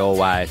coming your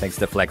way, thanks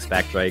to Flex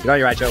Factory. Good on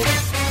you, Rachel.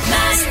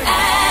 Maz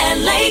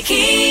and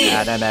Lakey.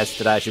 No Maz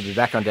today. She'll be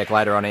back on deck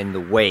later on in the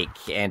week.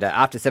 And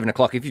after 7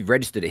 o'clock, if you've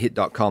registered at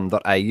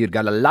hit.com.au, you'd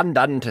go to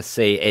London to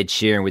see Ed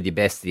Sheeran with your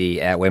bestie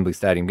at Wembley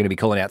Stadium. I'm going to be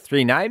calling out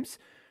 3 names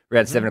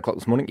around 7 o'clock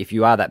this morning. If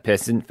you are that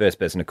person, first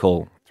person to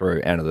call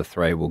through out of the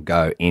 3 will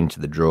go into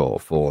the draw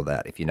for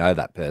that. If you know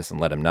that person,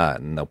 let them know,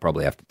 and they'll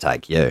probably have to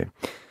take you.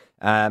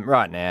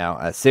 Right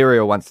now,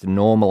 Serial wants to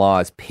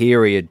normalise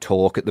period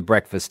talk at the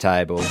breakfast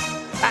table.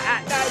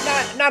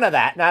 No, none of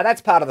that. No,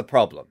 that's part of the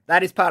problem.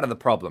 That is part of the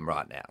problem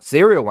right now.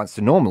 Serial wants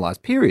to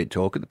normalise period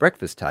talk at the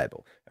breakfast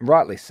table, and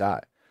rightly so.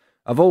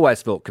 I've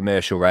always thought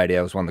commercial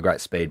radio was one of the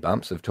great speed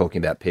bumps of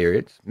talking about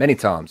periods. Many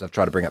times I've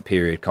tried to bring up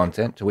period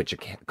content, to which a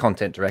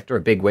content director,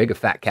 a bigwig, a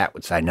fat cat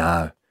would say,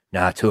 no,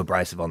 too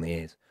abrasive on the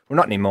ears. Well,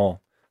 not anymore.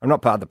 I'm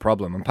not part of the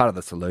problem. I'm part of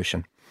the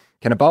solution.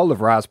 Can a bowl of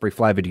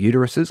raspberry-flavoured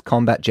uteruses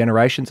combat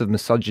generations of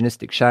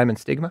misogynistic shame and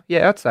stigma?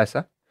 Yeah, I'd say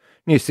so.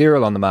 New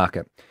cereal on the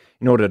market.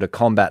 In order to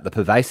combat the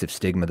pervasive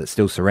stigma that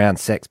still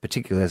surrounds sex,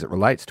 particularly as it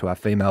relates to our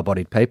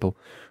female-bodied people,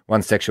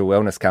 one sexual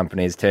wellness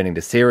company is turning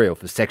to cereal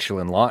for sexual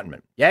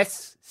enlightenment.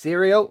 Yes,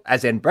 cereal,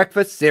 as in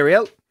breakfast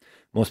cereal.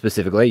 More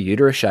specifically,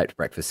 uterus-shaped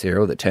breakfast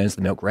cereal that turns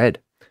the milk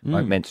red,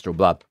 like menstrual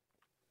blood.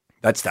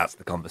 That starts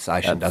the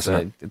conversation, doesn't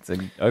it? It's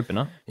an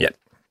opener. Yep.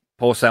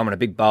 Pour someone a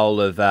big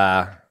bowl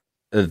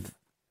of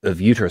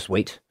uterus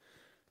wheat,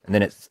 and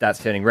then it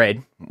starts turning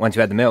red once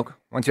you add the milk.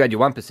 Once you add your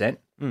 1%,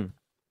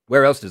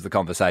 where else does the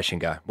conversation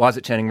go? Why is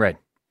it turning red?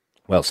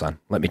 Well, son,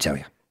 let me tell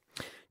you.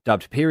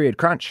 Dubbed Period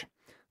Crunch,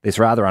 this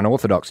rather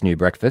unorthodox new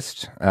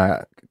breakfast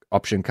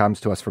option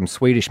comes to us from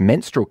Swedish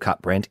menstrual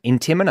cup brand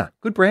Intimina.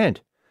 Good brand.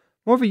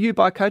 More of a You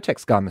by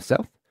Kotex guy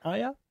myself. Oh,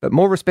 yeah? But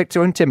more respect to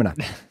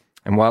Intimina.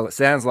 And while it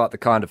sounds like the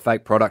kind of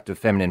fake product a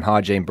feminine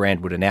hygiene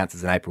brand would announce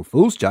as an April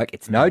Fool's joke,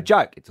 it's no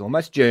joke. It's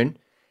almost June,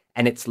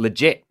 and it's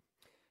legit.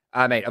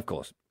 I mean, of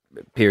course,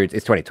 periods.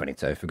 It's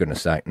 2022, for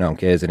goodness sake. No one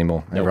cares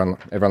anymore. Nope.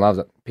 Everyone loves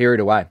it. Period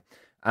away.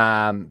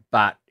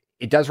 But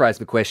it does raise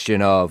the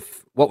question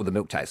of what would the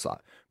milk taste like?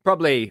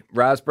 Probably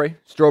raspberry,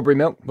 strawberry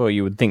milk. Well,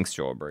 you would think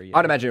strawberry. Yeah.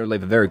 I'd imagine it would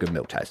leave a very good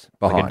milk taste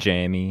behind. Like a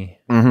jammy.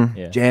 Mm-hmm.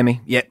 Yeah.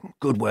 Jammy. Yeah,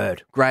 good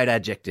word. Great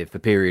adjective for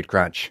period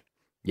crunch.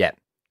 Yeah.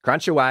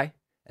 Crunch away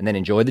and then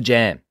enjoy the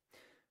jam.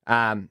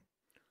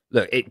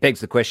 Look, it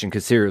begs the question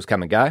because cereals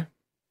come and go.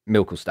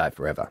 Milk will stay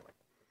forever.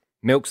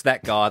 Milk's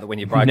that guy that when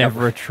you break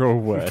Never up... a true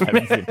word.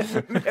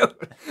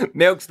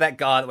 Milk's that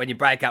guy that when you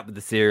break up with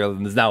the cereal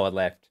and there's no one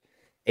left,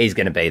 he's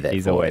going to be there.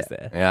 He's for always you,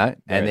 there. You know?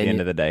 At the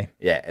end of the day.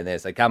 Yeah, and they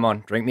say, come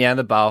on, drink me out of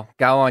the bowl.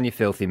 Go on, you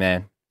filthy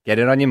man. Get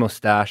it on your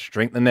moustache.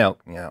 Drink the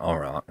milk. Yeah, all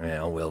right.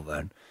 Yeah, I will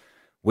then.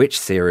 Which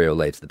cereal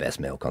leaves the best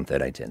milk on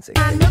 131060?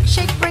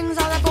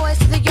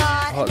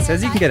 Oh, it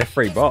says you can get a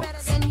free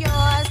box.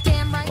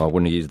 Well, I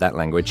wouldn't have used that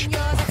language.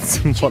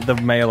 That's what the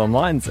Mail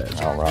Online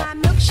says. All right.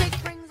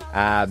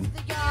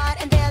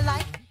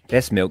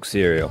 Best milk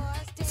cereal.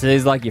 So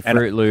there's like your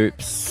Fruit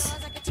Loops.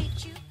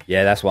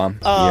 Yeah, that's one.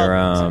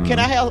 Can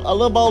I have a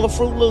little bowl of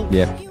Fruit Loops?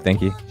 Yeah,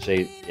 thank you.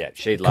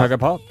 She'd love Cocoa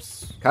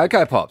Pops.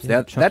 Cocoa Pops.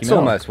 Yeah, Now, that's milk.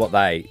 almost what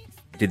they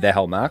did their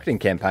whole marketing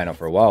campaign on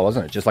for a while,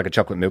 wasn't it? Just like a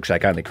chocolate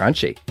milkshake, only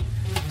crunchy.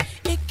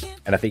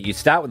 And I think you'd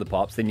start with the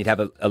pops, then you'd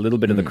have a little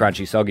bit of the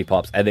crunchy, soggy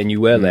pops, and then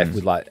you were left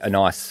with like a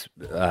nice,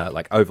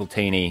 like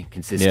Ovaltine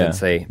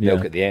consistency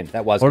milk at the end.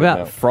 That was What good about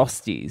milk.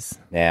 Frosties?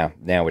 Now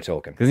we're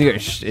talking. Because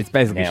it's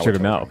basically Now sugar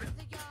we're talking. milk.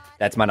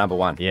 That's my number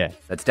one. Yeah.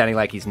 That's Danny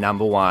Lakey's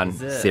number one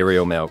Is it?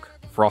 cereal milk.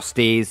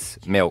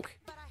 Frosties milk.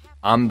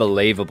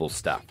 Unbelievable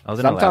stuff.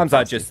 wasn't allowed Sometimes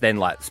I Frosties. just then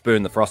like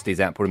spoon the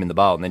Frosties out and put them in the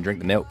bowl and then drink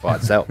the milk by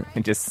itself.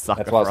 And just suck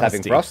That's a why I was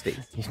having Frosty.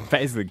 Frosties.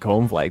 Basically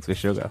cornflakes with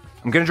sugar.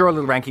 I'm going to draw a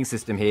little ranking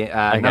system here.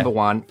 Number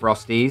one,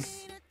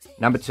 Frosties.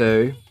 Number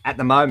two, at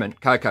the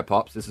moment, Cocoa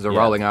Pops. This is a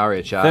rolling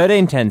aria chart.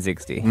 13, 10,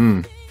 60.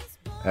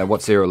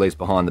 What cereal leaves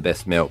behind the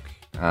best milk?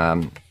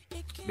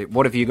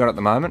 What have you got at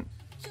the moment?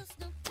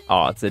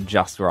 Oh, it's a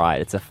just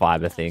right. It's a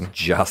fibre thing.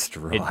 Just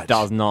right. It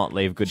does not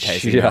leave good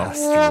tasting milk.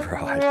 Just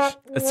right.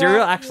 A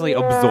cereal actually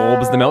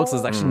absorbs the milk, so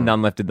there's actually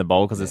none left in the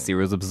bowl because the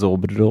cereal's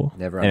absorbed it all.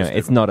 Never Anyway,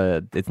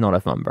 understood. it's not a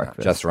fun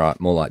breakfast. Just right.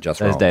 More like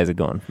just Those right. days are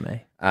gone for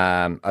me.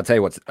 I'll tell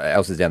you what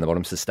else is down the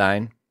bottom.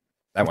 Sustain.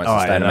 That won't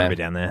sustain a that'll man. be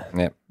down there.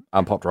 Yep.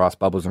 Unpopped rice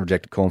bubbles and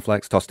rejected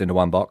cornflakes tossed into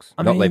one box.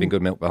 I Not mean, leaving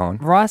good milk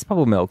behind. Rice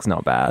bubble milk's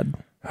not bad.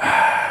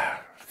 I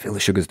feel the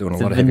sugar's doing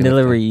It's a lot a of heavy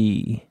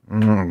vanilla-y.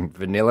 lifting.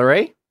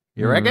 Vanilla-y?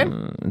 You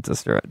reckon? It's a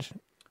stretch.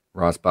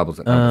 Rice bubbles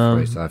at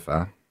number 3 so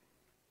far.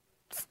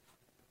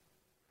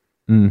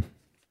 I'm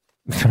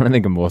trying to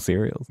think of more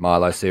cereals.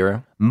 Milo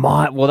cereal.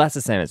 Well, that's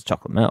the same as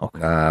chocolate milk.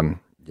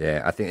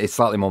 Yeah, I think it's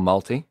slightly more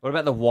malty. What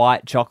about the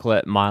white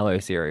chocolate Milo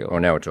cereal? Oh,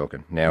 now we're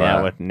talking.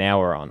 Now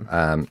we're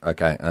on.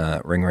 Okay,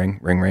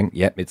 ring.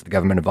 Yep, it's the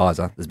government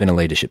advisor. There's been a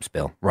leadership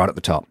spill right at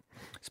the top.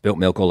 Spilt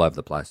milk all over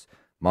the place.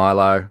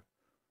 Milo,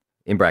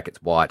 in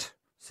brackets, white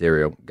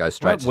cereal, goes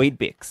straight to Wheat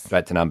Bix.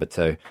 Straight to number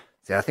 2.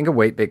 See, I think a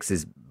Wheat Bix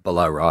is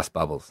below rice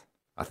bubbles.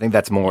 I think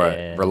that's more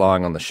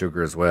relying on the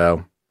sugar as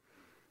well.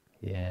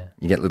 Yeah.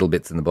 You get little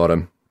bits in the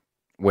bottom.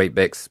 Wheat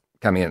Bix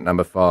coming in at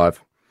number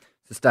 5.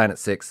 Sustain at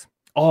 6.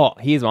 Oh,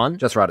 here's one.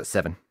 Just right at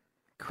 7.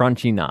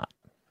 Crunchy Nut.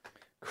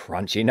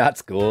 Crunchy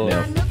Nut's good.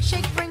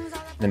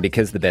 And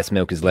because the best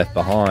milk is left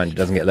behind, it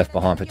doesn't get left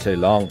behind for too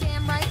long.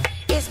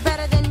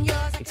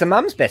 It's a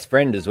mum's best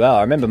friend as well.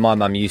 I remember my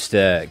mum used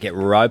to get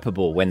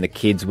ropeable when the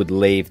kids would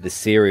leave the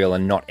cereal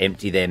and not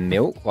empty their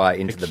milk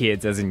into the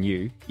kids, as in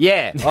you.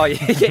 Yeah. Oh,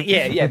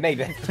 yeah,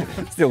 maybe.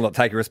 Still not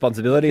taking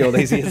responsibility all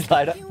these years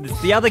later.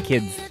 It's the other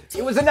kids.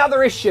 It was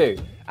another issue.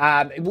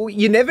 Well,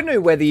 you never knew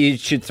whether you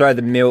should throw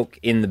the milk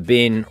in the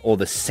bin or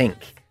the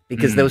sink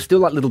because there was still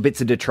like little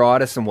bits of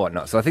detritus and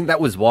whatnot. So I think that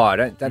was why. I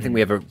don't think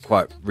we ever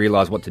quite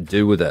realised what to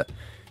do with it.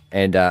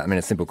 And, I mean,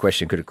 a simple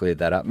question could have cleared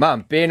that up.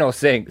 Mum, bin or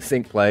sink?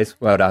 Sink, please.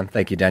 Well done.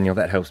 Thank you, Daniel.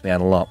 That helps me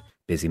out a lot.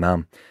 Busy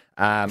mum.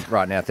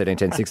 Right now, 13,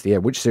 10, 60. Yeah,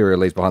 which cereal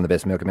leaves behind the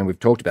best milk? I mean, we've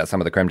talked about some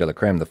of the creme de la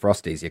creme, the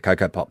Frosties, your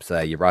Cocoa Pops,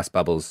 your Rice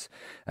Bubbles,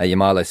 your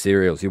Milo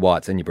cereals, your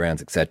whites and your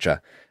browns,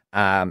 etc.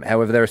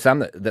 However, there are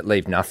some that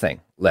leave nothing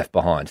left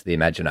behind to the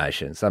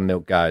imagination. Some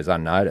milk goes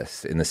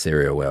unnoticed in the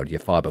cereal world. Your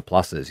Fibre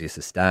Pluses, your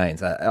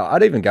Sustains.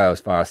 I'd even go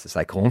as far as to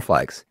say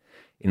cornflakes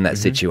in that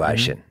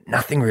situation.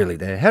 Nothing really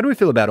there. How do we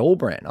feel about All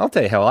Bran? I'll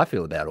tell you how I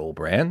feel about All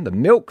Bran. The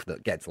milk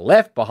that gets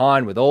left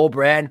behind with All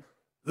Bran.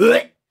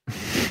 Okay.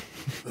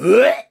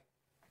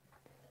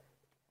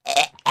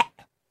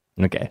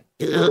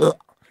 No,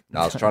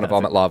 I was trying to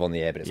vomit live on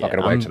the air, but it's not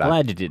going to work today. I'm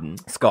glad you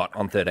didn't. Scott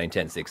on 13,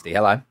 10, 60.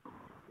 Hello.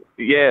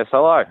 Yes,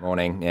 hello.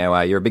 Morning.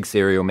 Now, you're a big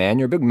cereal man.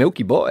 You're a big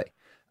milky boy.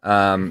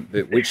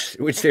 But which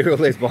cereal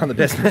leaves behind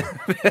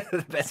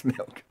the best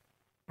milk?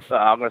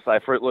 I'm going to say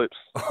Fruit Loops.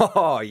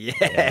 Oh, yes.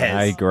 Yeah,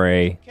 I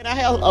agree. Can I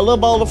have a little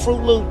bowl of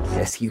Fruit Loops?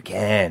 Yes, you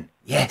can.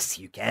 Yes,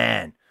 you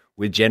can.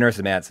 With generous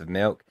amounts of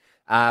milk.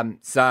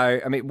 So,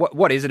 I mean,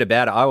 what is it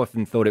about it? I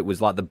often thought it was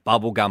like the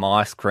bubblegum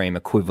ice cream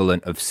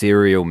equivalent of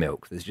cereal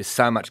milk. There's just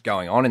so much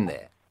going on in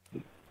there.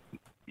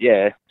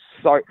 Yeah,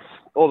 so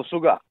all the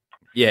sugar.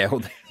 Yeah, all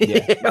the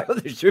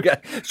sugar.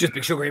 It's just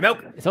big sugary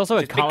milk. It's also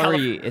a colour.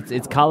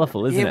 It's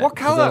colourful, isn't it? Yeah, what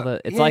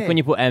colour? It's like when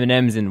you put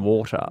M&Ms in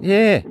water.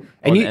 Yeah,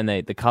 and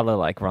the colour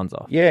like runs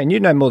off. Yeah, and you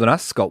know more than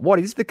us, Scott. What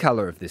is the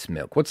colour of this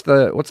milk? What's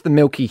the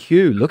milky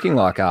hue looking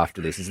like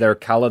after this? Is there a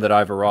colour that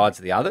overrides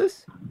the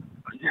others?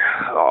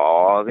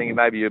 Oh, I think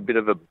maybe a bit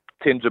of a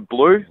tinge of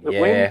blue.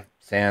 Yeah,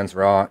 sounds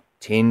right.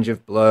 Tinge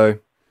of blue.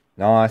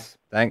 Nice.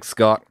 Thanks,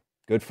 Scott.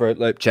 Good Fruit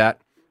Loop chat.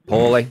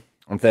 Paulie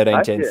on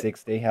 13, 10,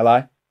 60.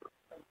 Hello.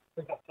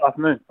 Good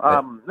afternoon.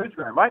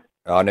 Nutrigrain, mate.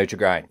 Oh,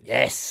 Nutrigrain.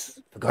 Yes.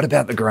 Forgot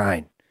about the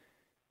grain.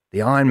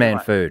 The Iron Man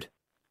food.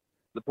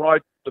 The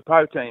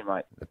protein,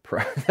 mate. The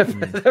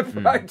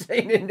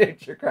protein in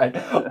Nutrigrain.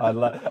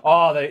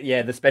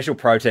 The special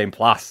protein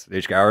plus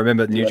Nutrigrain. I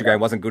remember Nutrigrain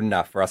wasn't good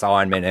enough for us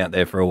Iron Men out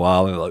there for a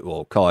while. We were like,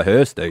 well, Kai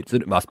Hurst eats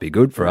it. It must be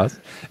good for us.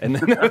 And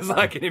then there was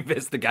like an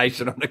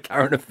investigation on a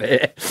current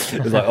affair.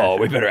 It was like, oh,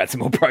 we better add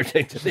some more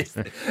protein to this.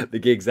 The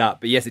gig's up.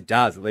 But yes, it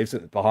does. It leaves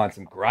it behind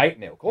some great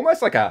milk.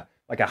 Almost like a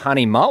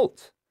honey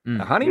malt.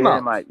 A honey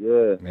malt. Mate,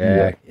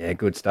 Yeah,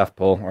 good stuff,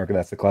 Paul. I reckon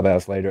that's the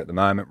clubhouse leader at the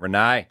moment.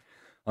 Renee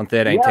on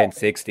 13, 10,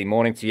 60.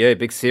 Morning to you.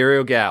 Big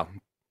cereal gal.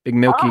 Big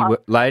milky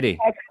lady.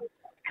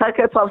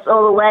 Cocoa Pops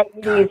all the way.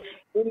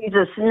 It is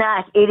a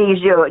snack. It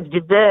is your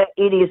dessert.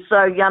 It is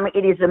so yummy.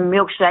 It is a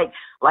milkshake.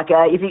 Like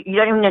if you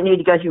don't even need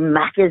to go through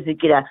Macca's to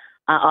get a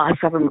ice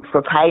cream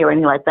for pay or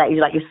anything like that.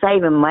 You're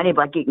saving money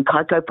by getting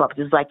Cocoa Pops.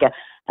 It's like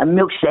a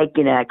milkshake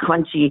and a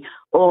crunchy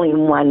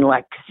all-in-one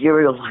like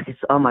cereal. Like it's,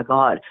 oh my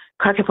God,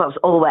 Cocoa Pops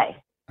all the way.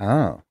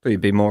 Oh, so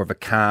you'd be more of a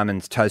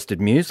Carmen's toasted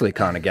muesli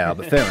kind of gal,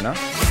 but fair enough.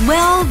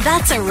 Well,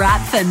 that's a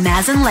wrap for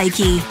Maz and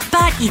Lakey.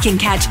 But you can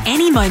catch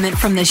any moment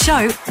from the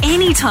show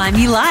anytime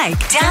you like.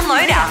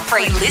 Download our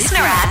free listener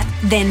app,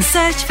 then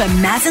search for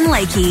Maz and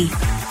Lakey.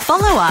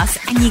 Follow us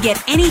and you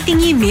get anything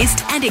you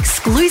missed and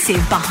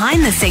exclusive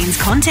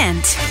behind-the-scenes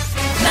content.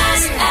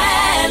 Maz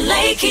and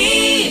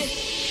Lakey.